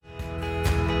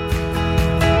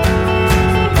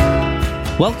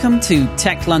Welcome to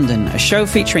Tech London, a show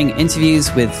featuring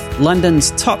interviews with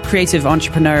London's top creative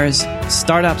entrepreneurs,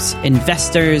 startups,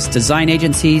 investors, design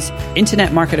agencies,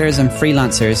 internet marketers, and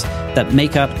freelancers that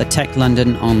make up the Tech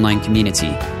London online community,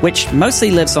 which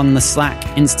mostly lives on the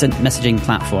Slack instant messaging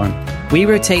platform. We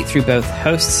rotate through both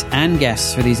hosts and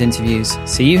guests for these interviews,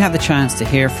 so you have the chance to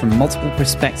hear from multiple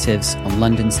perspectives on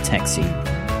London's tech scene.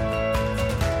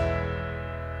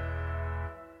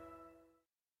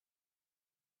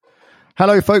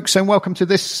 Hello, folks, and welcome to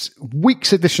this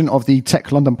week's edition of the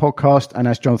Tech London podcast. And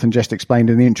as Jonathan just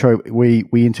explained in the intro, we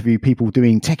interview people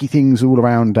doing techie things all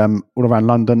around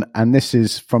London. And this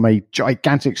is from a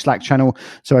gigantic Slack channel.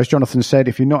 So as Jonathan said,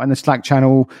 if you're not in the Slack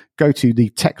channel, go to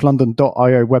the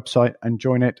techlondon.io website and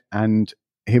join it. And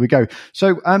here we go.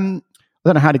 So I don't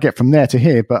know how to get from there to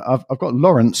here, but I've got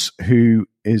Lawrence, who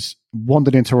is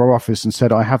wandered into our office and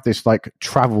said, I have this like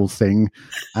travel thing.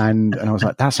 And I was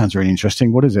like, that sounds really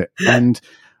interesting. What is it? And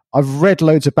I've read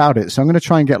loads about it. So I'm going to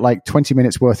try and get like 20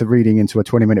 minutes worth of reading into a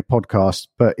 20-minute podcast.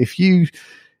 But if you,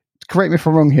 correct me if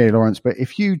I'm wrong here, Lawrence, but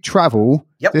if you travel,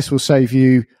 This will save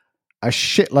you a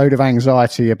shitload of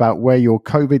anxiety about where your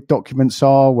COVID documents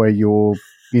are, where your,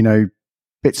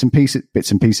 bits and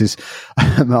pieces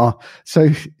are. So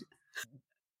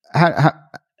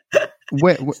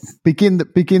where begin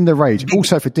the rage.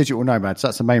 Also for digital nomads,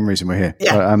 that's the main reason we're here.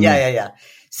 Yeah.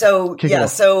 So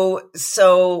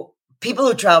people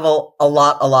who travel a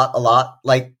lot,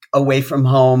 like away from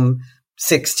home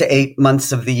 6 to 8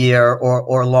 months of the year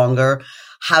or longer,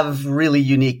 have really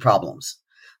unique problems.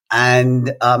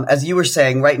 And as you were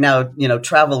saying, right now,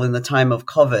 travel in the time of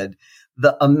COVID,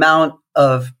 the amount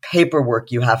of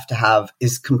paperwork you have to have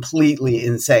is completely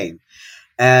insane.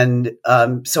 And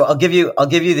so I'll give you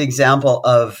the example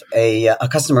of a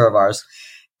customer of ours.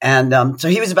 And so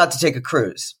he was about to take a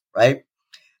cruise, right?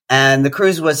 And the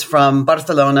cruise was from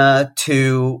Barcelona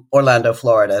to Orlando,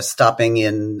 Florida, stopping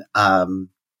in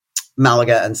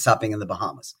Malaga and stopping in the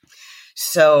Bahamas.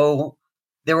 So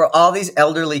there were all these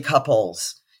elderly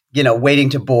couples, waiting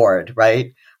to board,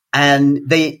 right? And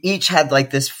they each had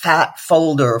like this fat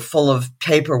folder full of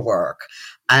paperwork.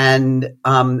 And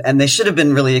they should have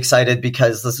been really excited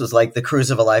because this was like the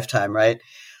cruise of a lifetime, right?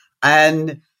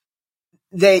 And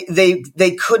they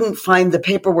couldn't find the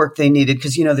paperwork they needed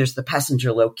because, there's the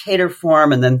passenger locator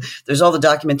form, and then there's all the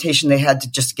documentation they had to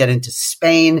just get into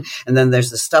Spain. And then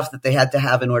there's the stuff that they had to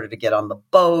have in order to get on the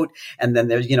boat. And then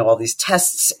there's, all these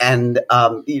tests and,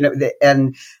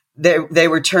 they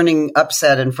were turning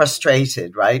upset and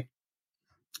frustrated, right?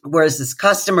 Whereas this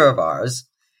customer of ours,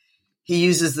 he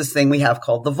uses this thing we have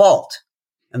called the Vault.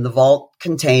 And the Vault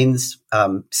contains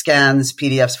scans,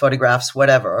 PDFs, photographs,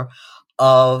 whatever,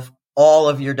 of all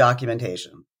of your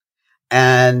documentation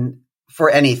and for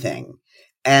anything.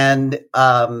 And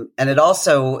it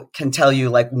also can tell you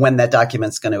like when that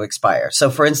document's going to expire. So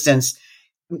for instance,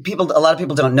 a lot of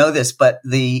people don't know this, but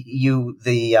the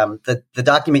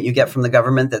document you get from the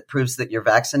government that proves that you're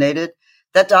vaccinated,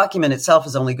 that document itself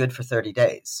is only good for 30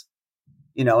 days.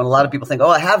 And a lot of people think,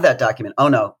 I have that document. Oh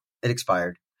no, it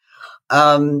expired.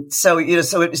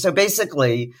 So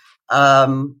basically,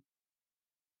 our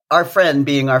friend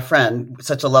being our friend,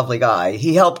 such a lovely guy,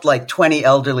 he helped like 20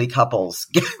 elderly couples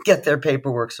get their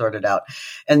paperwork sorted out.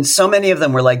 And so many of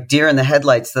them were like deer in the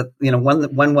headlights that,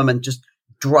 one woman just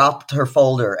dropped her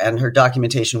folder and her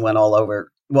documentation went all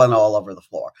over the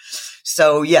floor.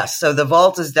 So yes, so the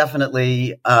Vault is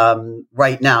definitely,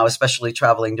 right now, especially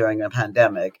traveling during a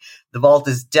pandemic, the Vault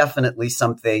is definitely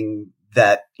something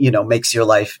that, makes your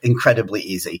life incredibly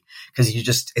easy because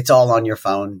it's all on your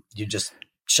phone. You just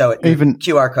show it, even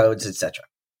QR codes, etc.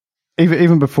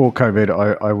 Even before COVID,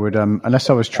 I would, unless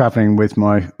I was traveling with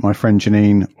my friend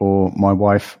Janine or my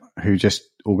wife, who just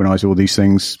organize all these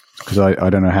things because I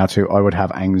don't know how to, I would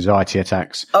have anxiety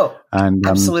attacks. Oh, and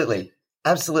absolutely.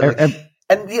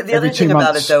 And the other thing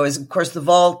about it, though, is, of course, the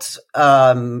Vault,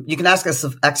 you can access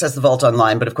the Vault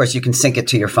online, but of course you can sync it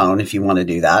to your phone if you want to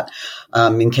do that,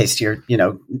 in case you're,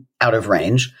 out of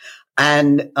range.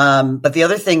 And, but the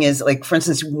other thing is, like, for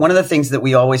instance, one of the things that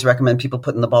we always recommend people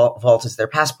put in the Vault is their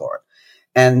passport.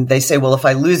 And they say, well, if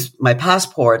I lose my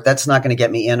passport, that's not going to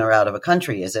get me in or out of a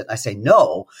country, is it? I say,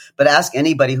 no, but ask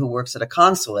anybody who works at a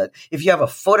consulate. If you have a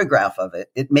photograph of it,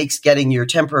 it makes getting your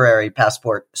temporary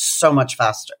passport so much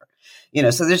faster.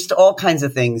 So there's all kinds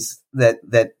of things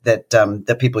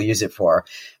that people use it for.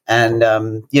 And,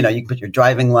 you can put your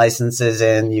driving licenses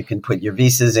in, you can put your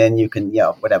visas in, you can,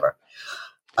 whatever.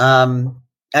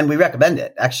 And we recommend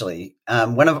it, actually.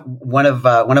 One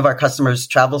of our customers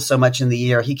travels so much in the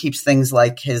year, he keeps things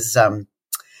like his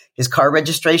car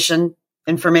registration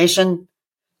information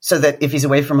so that if he's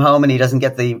away from home and he doesn't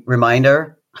get the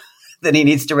reminder that he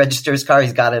needs to register his car,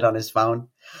 he's got it on his phone.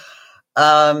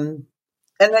 And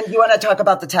then you want to talk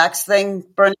about the tax thing,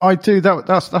 Bernie? I do.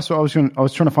 That's what I was trying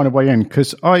to find a way in,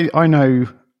 because I know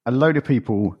a load of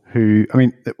people who, I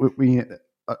mean,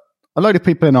 a load of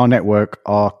people in our network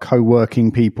are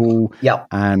co-working people,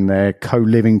 and they're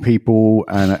co-living people,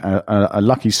 and a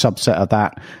lucky subset of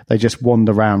that, they just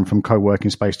wander around from co-working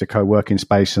space to co-working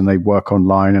space, and they work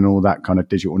online and all that kind of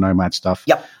digital nomad stuff.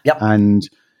 And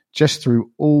just through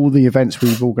all the events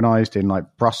we've organized in like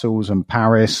Brussels and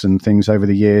Paris and things over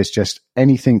the years, just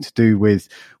anything to do with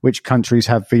which countries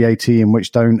have VAT and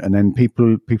which don't. And then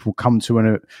people come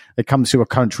to a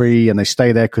country and they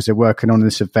stay there because they're working on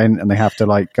this event, and they have to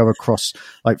like go across,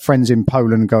 like friends in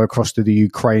Poland go across to the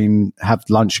Ukraine, have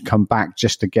lunch and come back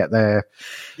just to get there.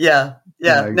 No,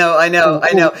 I know.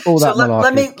 All so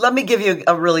that let me give you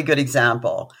a really good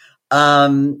example.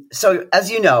 So as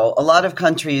you know, a lot of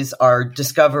countries are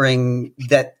discovering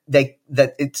that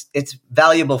it's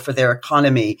valuable for their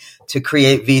economy to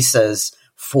create visas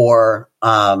for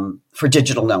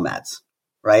digital nomads,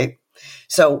 right?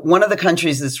 So one of the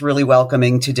countries that's really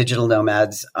welcoming to digital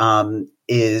nomads,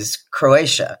 is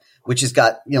Croatia, which has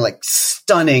got, like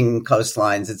stunning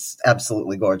coastlines. It's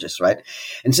absolutely gorgeous, right?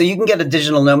 And so you can get a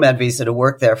digital nomad visa to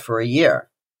work there for a year.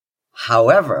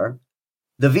 However,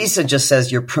 the visa just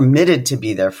says you're permitted to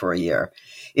be there for a year.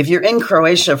 If you're in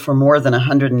Croatia for more than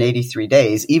 183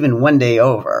 days, even one day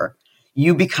over,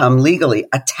 you become legally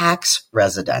a tax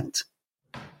resident.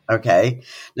 Okay.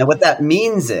 Now, what that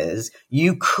means is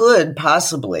you could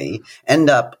possibly end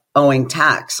up owing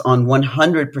tax on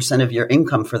 100% of your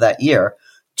income for that year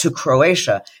to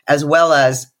Croatia, as well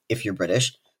as, if you're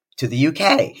British, to the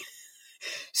UK.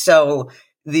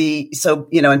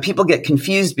 And people get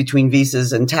confused between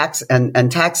visas and tax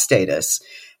and tax status.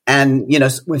 And,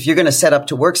 if you're going to set up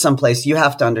to work someplace, you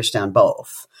have to understand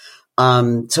both.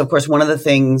 So of course, one of the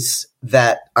things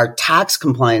that our tax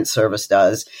compliance service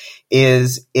does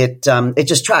is it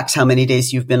just tracks how many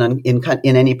days you've been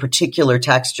in any particular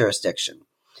tax jurisdiction.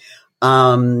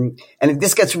 And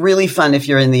this gets really fun if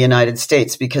you're in the United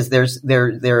States, because there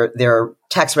are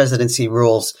tax residency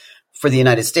rules for the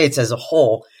United States as a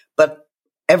whole, but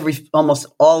almost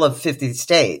all of 50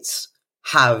 states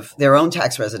have their own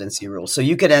tax residency rules. So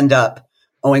you could end up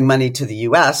owing money to the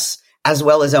U.S. as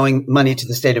well as owing money to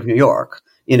the state of New York,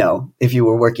 if you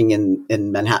were working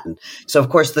in Manhattan. So of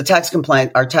course, our tax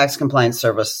compliance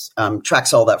service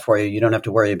tracks all that for you. You don't have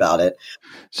to worry about it.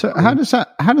 So how does that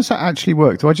actually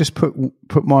work? Do I just put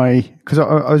because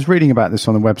I was reading about this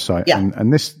on the website,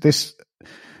 and this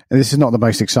is not the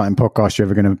most exciting podcast you're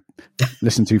ever going to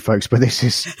listen to, folks, but this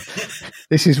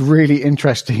is really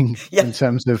interesting in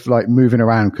terms of like moving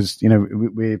around, because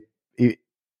we're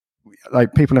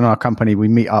like people in our company, we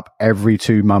meet up every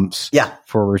 2 months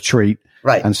for a retreat,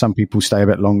 right? And some people stay a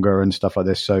bit longer and stuff like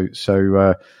this. So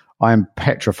I am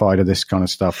petrified of this kind of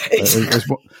stuff.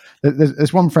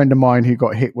 There's one friend of mine who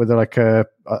got hit with like I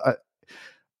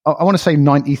want to say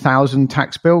 90,000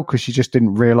 tax bill because she just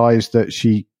didn't realize that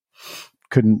she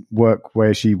couldn't work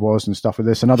where she was and stuff with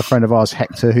this. Another friend of ours,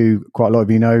 Hector, who quite a lot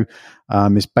of you know,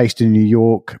 is based in New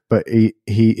York, but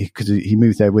because he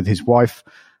moved there with his wife,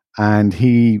 and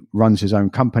he runs his own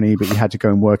company, but he had to go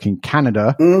and work in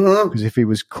Canada because if he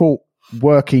was caught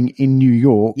working in New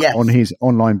York on his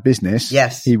online business,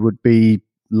 he would be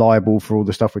liable for all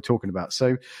the stuff we're talking about.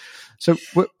 So I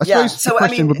suppose the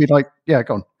question would be like,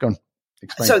 go on.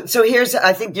 Explain. So here's,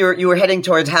 I think you were heading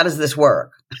towards, how does this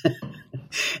work?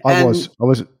 I was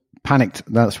panicked.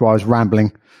 That's why I was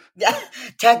rambling. Yeah,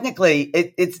 technically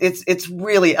it's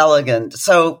really elegant.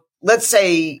 So let's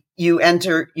say you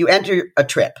enter a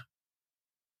trip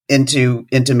into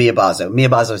Miabazo.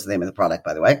 Miabazo is the name of the product,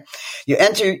 by the way. You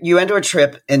enter a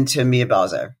trip into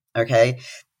Miabazo. Okay.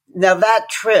 Now that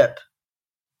trip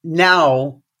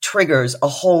now triggers a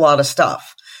whole lot of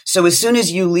stuff. So as soon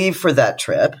as you leave for that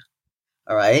trip,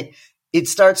 all right, it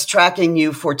starts tracking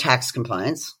you for tax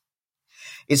compliance.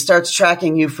 It starts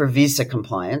tracking you for visa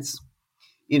compliance.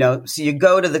 So you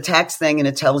go to the tax thing and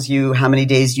it tells you how many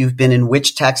days you've been in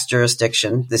which tax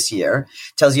jurisdiction this year.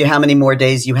 It tells you how many more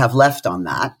days you have left on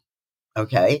that.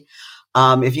 Okay.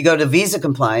 If you go to visa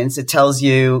compliance, it tells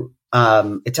you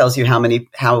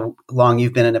how long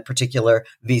you've been in a particular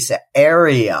visa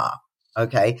area.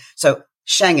 Okay. So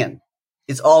Schengen,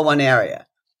 it's all one area.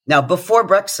 Now, before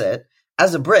Brexit,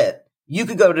 as a Brit, you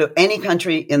could go to any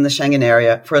country in the Schengen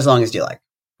area for as long as you like,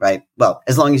 right? Well,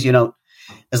 as long as you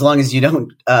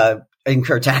don't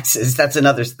incur taxes, that's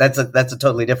a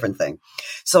totally different thing.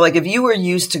 So like if you were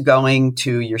used to going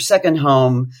to your second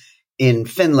home in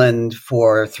Finland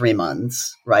for 3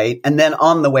 months, right? And then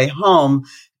on the way home,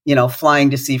 flying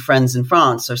to see friends in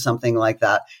France or something like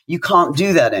that. You can't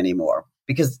do that anymore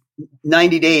because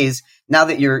 90 days, now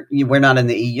that we're not in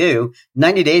the EU,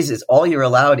 90 days is all you're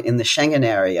allowed in the Schengen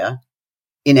area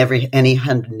in any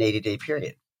 180-day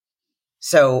period.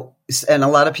 So, and a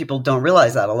lot of people don't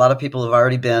realize that. A lot of people have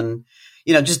already been,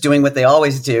 just doing what they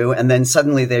always do. And then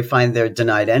suddenly they find they're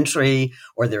denied entry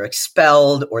or they're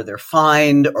expelled or they're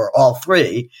fined or all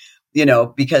three,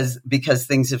 because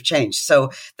things have changed.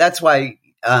 So that's why,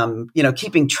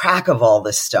 keeping track of all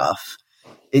this stuff,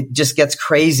 it just gets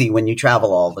crazy when you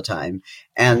travel all the time.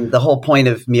 And the whole point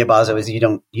of Mia Bazo is you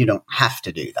don't have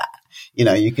to do that.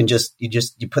 You can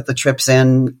you put the trips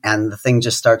in and the thing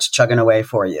just starts chugging away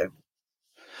for you.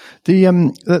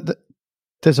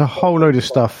 There's a whole load of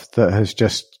stuff that has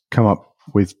just come up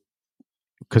with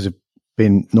because of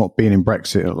not being in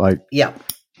Brexit,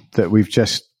 that we've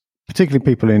just, particularly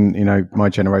people in my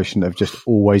generation that have just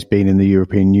always been in the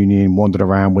European Union, wandered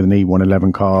around with an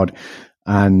E111 card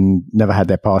and never had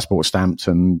their passport stamped,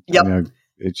 and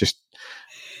it just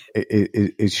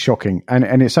it's shocking,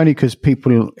 and it's only because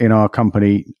people in our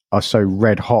company are so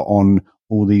red hot on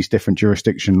all these different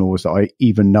jurisdiction laws that I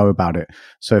even know about it.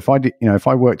 So if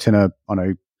I worked in a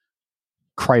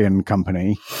crayon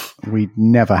company, we'd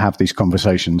never have these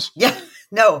conversations. Yeah,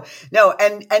 no.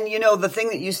 And the thing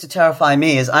that used to terrify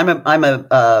me is I'm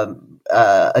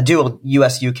a dual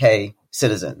US UK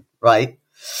citizen, right?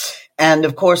 And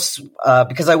of course,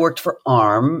 because I worked for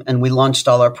ARM and we launched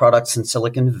all our products in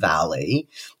Silicon Valley,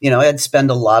 I'd spend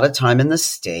a lot of time in the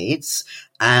States.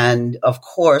 And of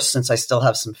course, since I still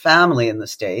have some family in the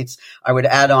States, I would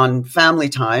add on family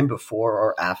time before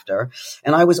or after.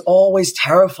 And I was always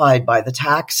terrified by the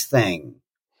tax thing,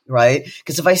 right?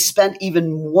 Because if I spent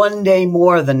even one day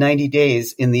more than 90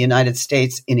 days in the United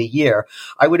States in a year,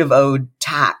 I would have owed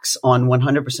tax on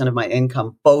 100% of my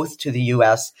income, both to the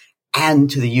US and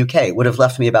to the UK. It would have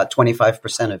left me about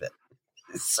 25% of it.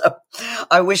 So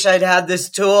I wish I'd had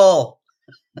this tool.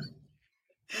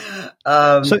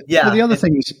 The other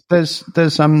thing is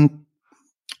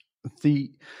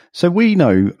so we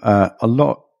know a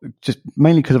lot, just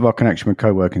mainly because of our connection with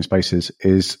co-working spaces,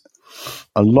 is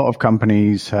a lot of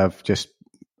companies have just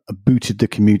booted the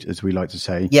commute, as we like to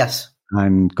say. Yes.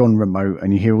 And gone remote,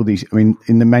 and you hear all these, in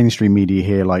the mainstream media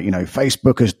here,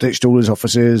 Facebook has ditched all its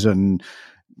offices and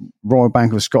Royal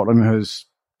Bank of Scotland has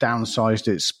downsized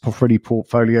its property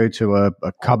portfolio to a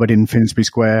cupboard in Finsbury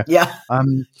Square. Yeah.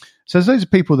 So there's those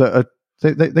people that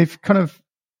they've kind of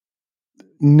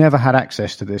never had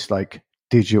access to this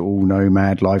digital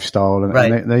nomad lifestyle, and,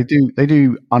 right. and they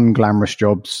do unglamorous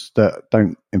jobs that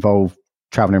don't involve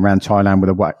traveling around Thailand with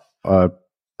a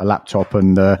laptop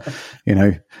and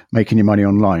making your money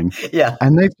online. Yeah.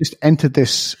 And they've just entered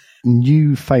this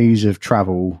new phase of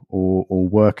travel or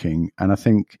working, and I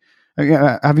think,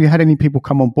 have you had any people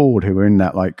come on board who are in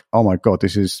that oh my god,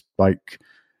 this is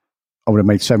I would have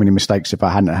made so many mistakes if I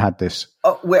hadn't had this?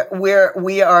 Oh,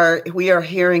 we are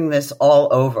hearing this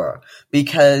all over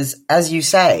because, as you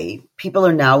say, people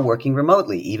are now working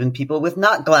remotely. Even people with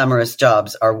not glamorous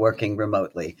jobs are working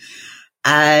remotely.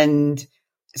 And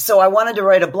so I wanted to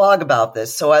write a blog about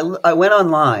this. So I went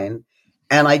online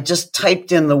and I just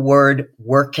typed in the word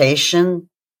workation.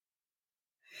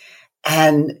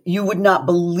 And you would not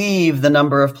believe the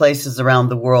number of places around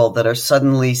the world that are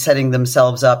suddenly setting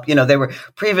themselves up.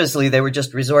 Previously they were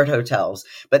just resort hotels,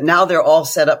 but now they're all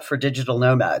set up for digital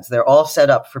nomads. They're all set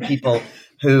up for people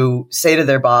who say to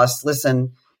their boss,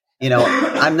 listen,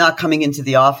 I'm not coming into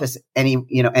the office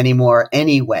anymore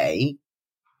anyway.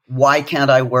 Why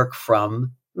can't I work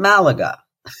from Malaga?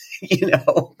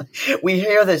 We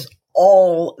hear this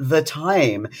all the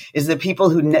time, is that people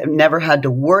who never had to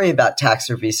worry about tax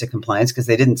or visa compliance because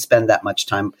they didn't spend that much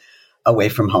time away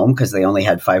from home because they only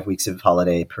had 5 weeks of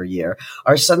holiday per year,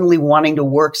 are suddenly wanting to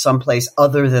work someplace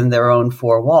other than their own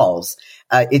four walls.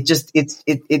 There's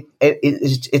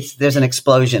an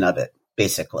explosion of it,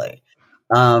 basically.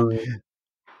 And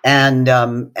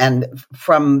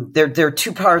from there are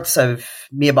two parts of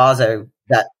Mia Bazo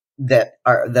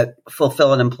that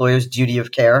fulfill an employer's duty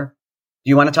of care. Do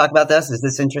you want to talk about this? Is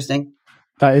this interesting?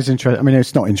 That is interesting.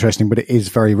 It's not interesting, but it is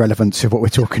very relevant to what we're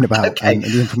talking about. Okay. And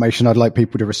the information I'd like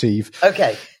people to receive.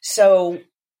 Okay. So,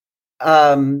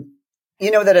 that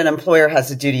an employer has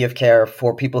a duty of care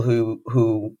for people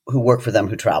who work for them,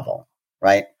 who travel,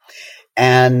 right?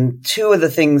 And two of the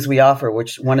things we offer,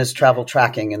 which one is travel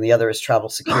tracking and the other is travel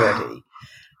security.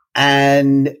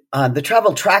 And the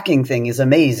travel tracking thing is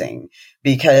amazing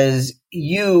because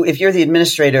if you're the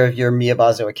administrator of your Mia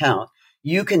Bazo account,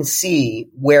 you can see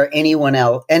where anyone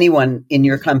in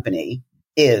your company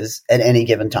is at any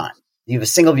given time. You have a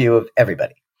single view of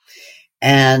everybody.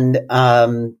 And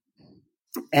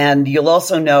you'll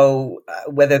also know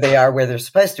whether they are where they're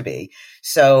supposed to be.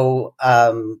 So,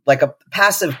 like a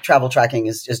passive travel tracking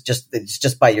is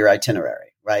just by your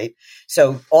itinerary, right?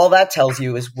 So all that tells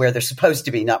you is where they're supposed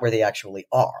to be, not where they actually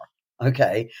are.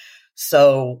 Okay.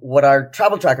 So what our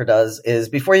travel tracker does is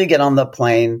before you get on the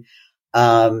plane,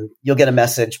 you'll get a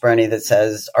message, Bernie, that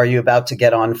says, "Are you about to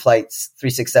get on flights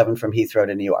 367 from Heathrow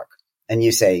to New York?" And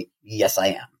you say, "Yes, I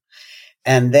am."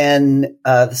 And then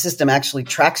the system actually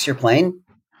tracks your plane.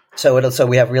 So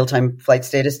we have real-time flight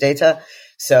status data.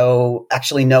 So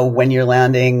actually know when you're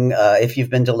landing, if you've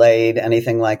been delayed,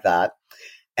 anything like that.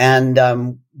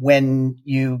 And when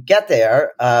you get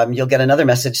there, you'll get another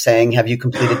message saying, "Have you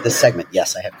completed this segment?"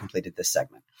 "Yes, I have completed this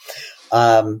segment."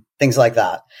 Things like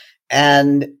that.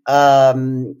 And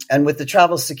with the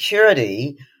travel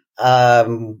security,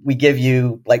 we give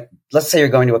you, like, let's say you're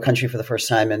going to a country for the first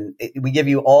time, and we give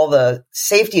you all the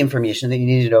safety information that you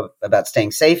need to know about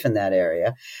staying safe in that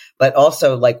area, but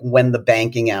also like when the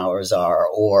banking hours are,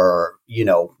 or,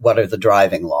 what are the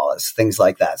driving laws, things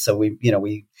like that. So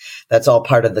that's all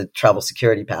part of the travel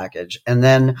security package. And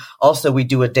then also we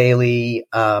do a daily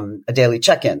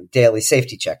check-in, daily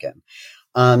safety check-in.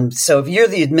 So if you're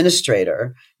the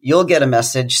administrator, you'll get a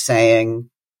message saying,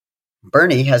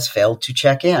 "Bernie has failed to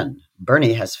check in.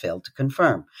 Bernie has failed to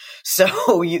confirm." So,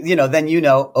 then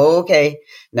okay,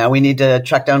 now we need to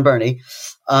track down Bernie.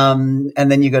 And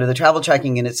then you go to the travel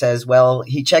tracking and it says, well,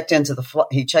 he checked into the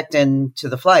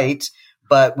flight,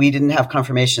 but we didn't have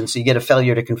confirmation. So you get a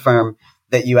failure to confirm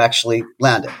that you actually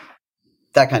landed,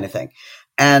 that kind of thing.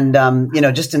 And,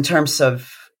 just in terms of,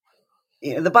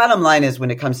 the bottom line is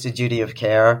when it comes to duty of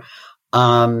care,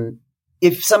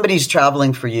 if somebody's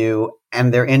traveling for you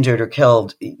and they're injured or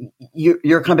killed,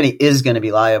 your company is going to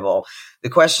be liable. The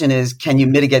question is, can you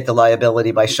mitigate the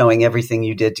liability by showing everything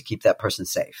you did to keep that person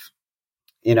safe?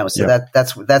 So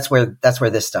that's where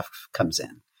this stuff comes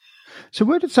in. So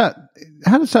how does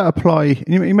that apply?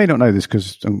 You may not know this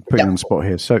because I'm putting you on the spot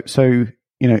here. So,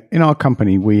 in our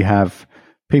company, we have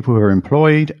people who are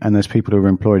employed and there's people who are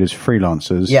employed as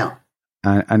freelancers. Yeah.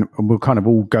 And we'll kind of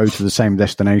all go to the same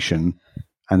destination.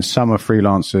 And some are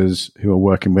freelancers who are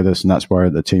working with us, and that's why we're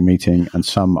at the team meeting. And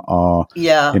some are,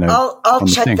 I'll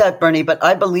check that, Bernie, but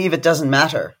I believe it doesn't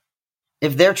matter.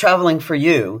 If they're traveling for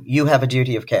you, you have a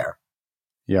duty of care.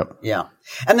 Yep. Yeah.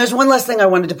 And there's one last thing I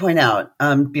wanted to point out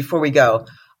before we go.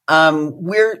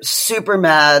 We're super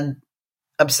mad,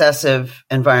 obsessive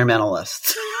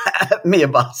environmentalists at Mia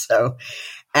Basso.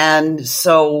 And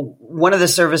so one of the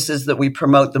services that we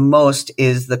promote the most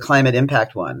is the climate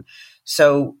impact one.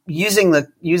 So using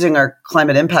our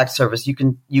climate impact service,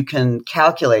 you can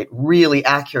calculate really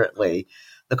accurately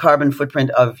the carbon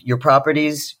footprint of your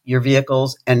properties, your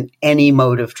vehicles, and any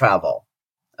mode of travel.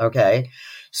 Okay.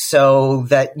 So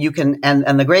that you can,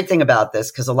 and the great thing about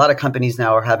this, because a lot of companies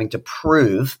now are having to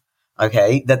prove,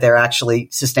 okay, that they're actually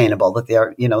sustainable, that they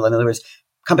are, in other words,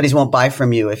 companies won't buy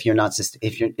from you if you're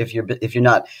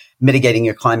not mitigating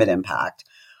your climate impact.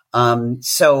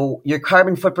 So your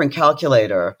carbon footprint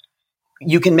calculator,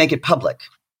 you can make it public.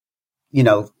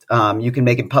 You can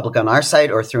make it public on our site,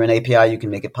 or through an API, you can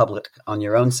make it public on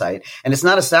your own site. And it's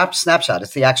not a snapshot;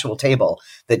 it's the actual table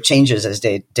that changes as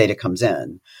data comes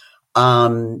in.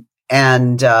 And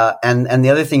the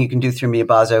other thing you can do through Mia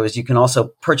Basso is you can also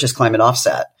purchase climate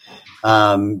offset.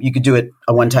 You could do it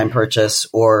a one-time purchase,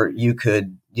 or you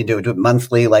could do it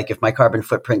monthly. Like if my carbon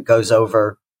footprint goes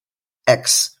over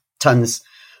X tons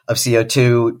of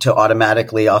CO2, to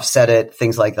automatically offset it,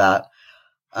 things like that.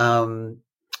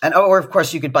 Or of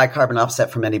course you could buy carbon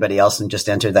offset from anybody else and just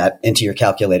enter that into your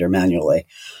calculator manually.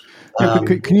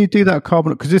 Can you do that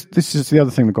carbon? Because this is the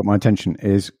other thing that got my attention,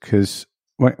 is because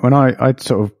when I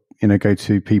sort of, go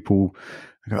to people,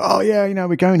 I go, "Oh yeah,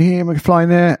 we're going here and we're flying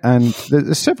there." And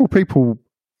there's several people,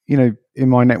 in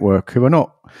my network who are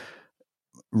not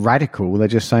radical. They're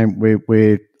just saying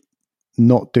we're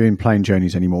not doing plane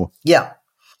journeys anymore. Yeah.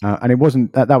 And it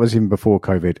wasn't, that was even before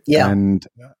COVID. Yeah.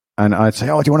 And I'd say,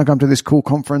 "Oh, do you want to come to this cool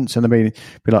conference?" And they'd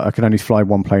be like, "I can only fly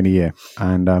one plane a year."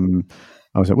 And I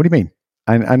was like, "What do you mean?"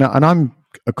 And I'm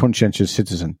a conscientious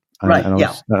citizen. Right.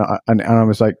 And I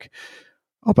was like,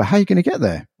 "Oh, but how are you going to get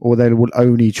there?" Or they will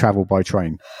only travel by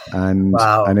train. And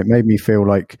it made me feel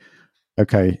like,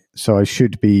 okay, so I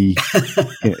should be,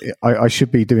 I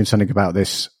should be doing something about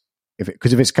this,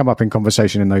 because if it's come up in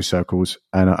conversation in those circles,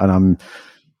 and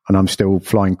I'm still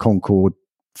flying Concorde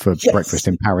for breakfast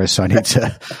in Paris. So I need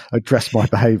to address my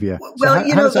behavior. Well,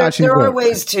 there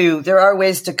are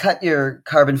ways to cut your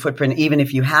carbon footprint, even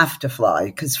if you have to fly.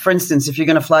 Because, for instance, if you're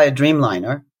going to fly a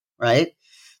Dreamliner, right,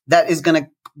 that is going to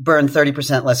burn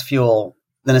 30% less fuel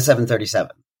than a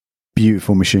 737.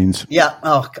 Beautiful machines. Yeah.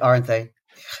 Oh, aren't they?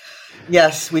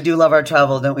 Yes, we do love our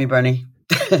travel, don't we, Bernie?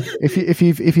 if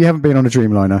you haven't been on a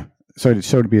Dreamliner, so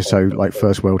to be like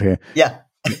first world here. Yeah.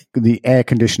 The air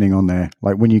conditioning on there,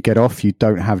 like when you get off, you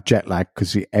don't have jet lag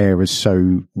because the air is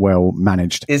so well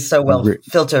managed. Is so well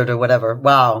filtered or whatever.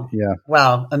 Wow. Yeah.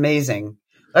 Wow. Amazing.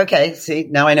 Okay. See,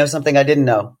 now I know something I didn't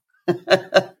know.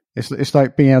 It's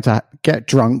like being able to get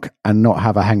drunk and not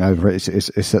have a hangover. It's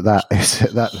at that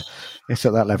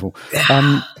level.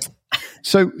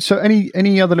 So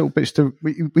any other little bits will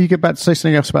you get back to say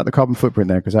something else about the carbon footprint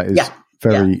there? Because that is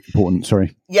very important.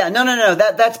 Sorry. Yeah, no.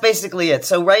 That's basically it.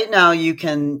 So right now you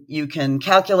can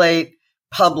calculate,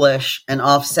 publish, and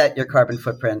offset your carbon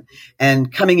footprint.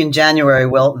 And coming in January,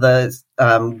 we're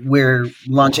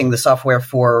launching the software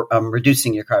for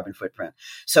reducing your carbon footprint.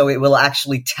 So it will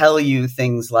actually tell you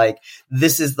things like,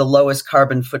 this is the lowest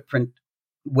carbon footprint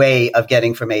way of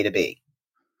getting from A to B.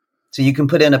 So you can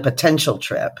put in a potential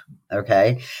trip,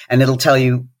 okay, and it'll tell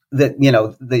you that,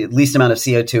 the least amount of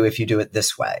CO2 if you do it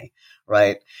this way,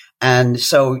 right? And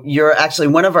so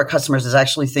one of our customers is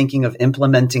actually thinking of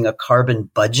implementing a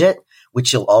carbon budget,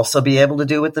 which you'll also be able to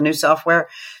do with the new software.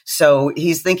 So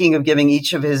he's thinking of giving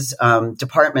each of his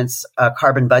departments a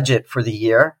carbon budget for the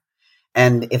year.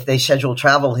 And if they schedule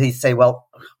travel, he'd say, well,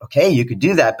 okay, you could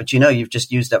do that, but you've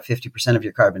just used up 50% of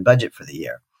your carbon budget for the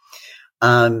year.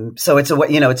 So it's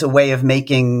a way of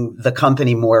making the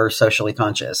company more socially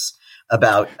conscious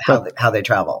about how they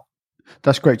travel.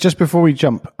 That's great. Just before we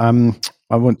jump,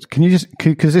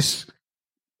 because this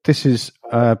is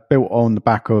built on the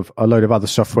back of a load of other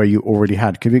software you already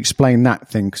had. Can you explain that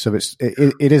thing? So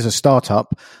it is a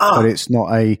startup, but it's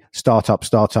not a startup.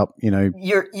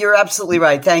 You're absolutely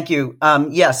right. Thank you.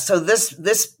 Yes. So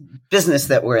this business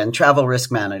that we're in, travel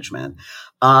risk management,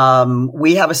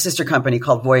 we have a sister company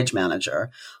called Voyage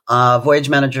Manager. Voyage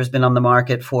Manager has been on the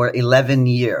market for 11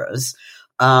 years.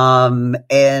 So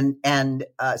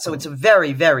it's a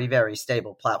very, very, very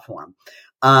stable platform.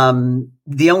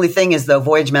 The only thing is, though,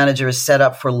 Voyage Manager is set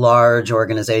up for large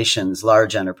organizations,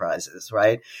 large enterprises,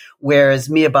 right? Whereas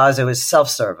Mia Bazo is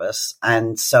self-service.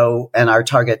 And our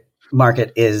target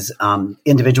market is,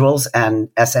 individuals and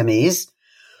SMEs.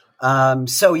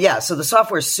 So the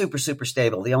software is super, super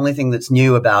stable. The only thing that's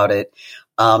new about it,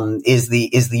 is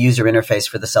the user interface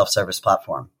for the self-service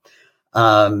platform.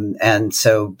 And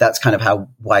so that's kind of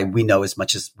why we know as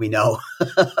much as we know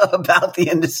about the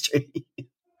industry.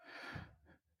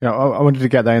 Yeah, I wanted to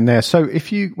get that in there. So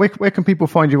where can people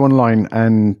find you online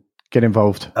and get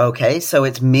involved? Okay. So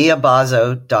it's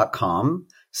miabazo.com.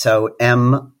 So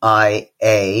miabazo.com.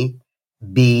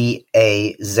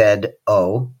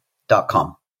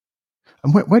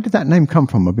 And where did that name come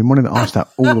from? I've been wanting to ask that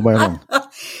all the way along.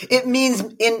 It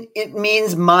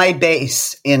means my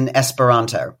base in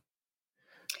Esperanto.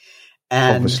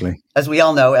 And obviously, as we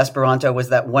all know, Esperanto was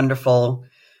that wonderful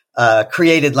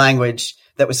created language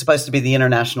that was supposed to be the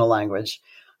international language.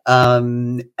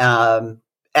 And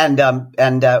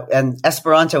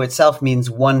Esperanto itself means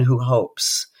one who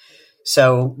hopes.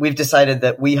 So we've decided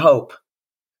that we hope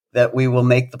that we will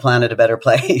make the planet a better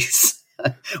place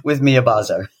with Mia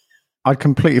Bazo. I'd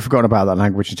completely forgotten about that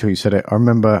language until you said it. I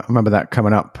remember that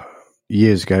coming up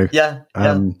years ago. Yeah.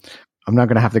 I'm now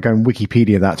going to have to go and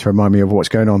Wikipedia that to remind me of what's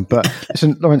going on. But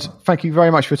listen, Lawrence, thank you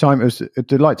very much for your time. It was a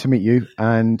delight to meet you,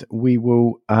 and we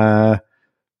will. I'm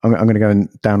going to go and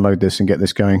download this and get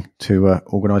this going to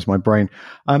organize my brain.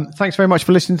 Thanks very much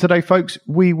for listening today, folks.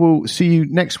 We will see you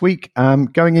next week.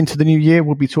 Going into the new year,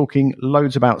 we'll be talking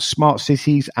loads about smart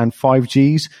cities and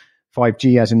 5Gs.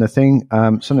 5G as in the thing.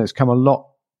 Something that's come a lot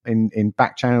in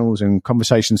back channels and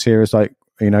conversations here is like,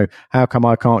 how come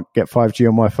I can't get 5G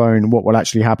on my phone? What will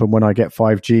actually happen when I get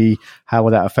 5G? How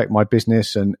will that affect my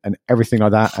business and everything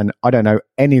like that? And I don't know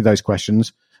any of those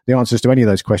questions, the answers to any of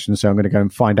those questions. So I'm going to go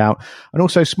and find out. And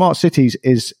also smart cities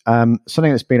is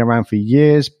something that's been around for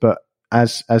years, but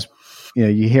as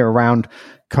you hear around,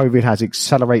 COVID has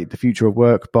accelerated the future of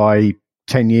work by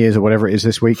 10 years or whatever it is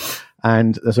this week.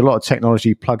 And there's a lot of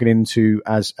technology plugging into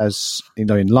as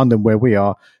in London where we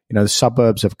are, the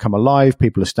suburbs have come alive.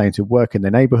 People are staying to work in their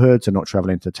neighborhoods and not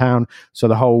traveling to town. So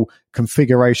the whole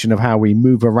configuration of how we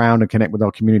move around and connect with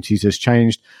our communities has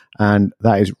changed. And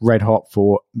that is red hot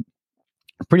for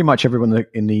pretty much everyone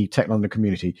in the Tech London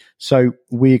community. So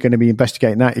we're going to be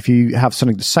investigating that. If you have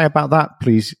something to say about that,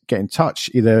 please get in touch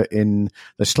either in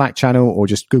the Slack channel or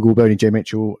just Google Bernie J.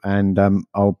 Mitchell, and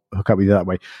I'll hook up with you that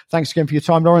way. Thanks again for your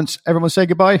time, Lawrence. Everyone say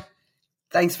goodbye.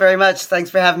 Thanks very much. Thanks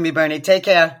for having me, Bernie. Take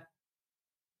care.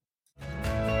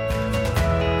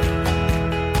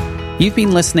 You've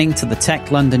been listening to the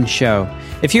Tech London Show.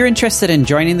 If you're interested in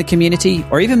joining the community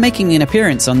or even making an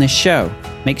appearance on this show,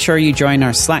 make sure you join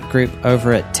our Slack group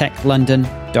over at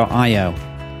techlondon.io.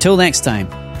 Till next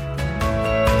time.